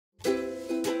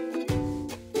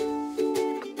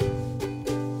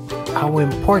how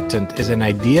important is an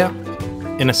idea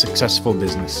in a successful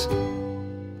business?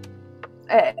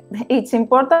 It's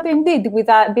important indeed,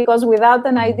 because without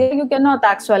an idea you cannot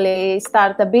actually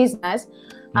start a business.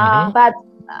 But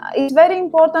it's very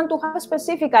important to have a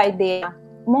specific idea.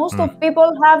 Most of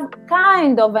people have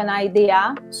kind of an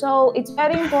idea, so it's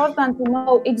very important to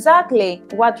know exactly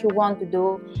what you want to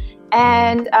do.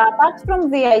 And apart from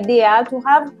the idea, to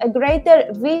have a greater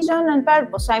vision and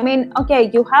purpose. I mean, okay,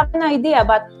 you have an idea,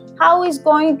 but how is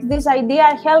going this idea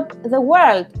help the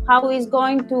world? How is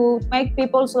going to make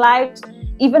people's lives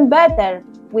even better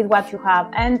with what you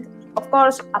have? And of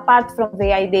course, apart from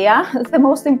the idea, the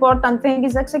most important thing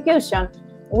is execution.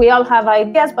 We all have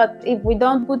ideas, but if we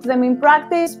don't put them in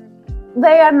practice,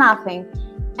 they are nothing.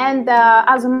 And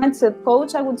as a mindset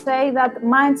coach, I would say that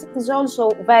mindset is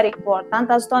also very important.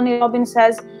 As Tony Robbins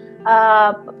says,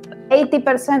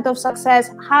 80% of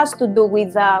success has to do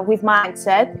with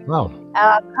mindset. Wow.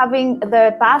 Having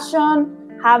the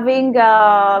passion, having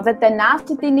the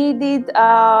tenacity needed,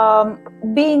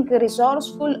 being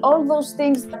resourceful, all those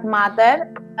things that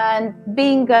matter, and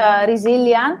being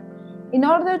resilient in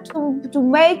order to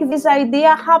make this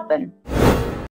idea happen.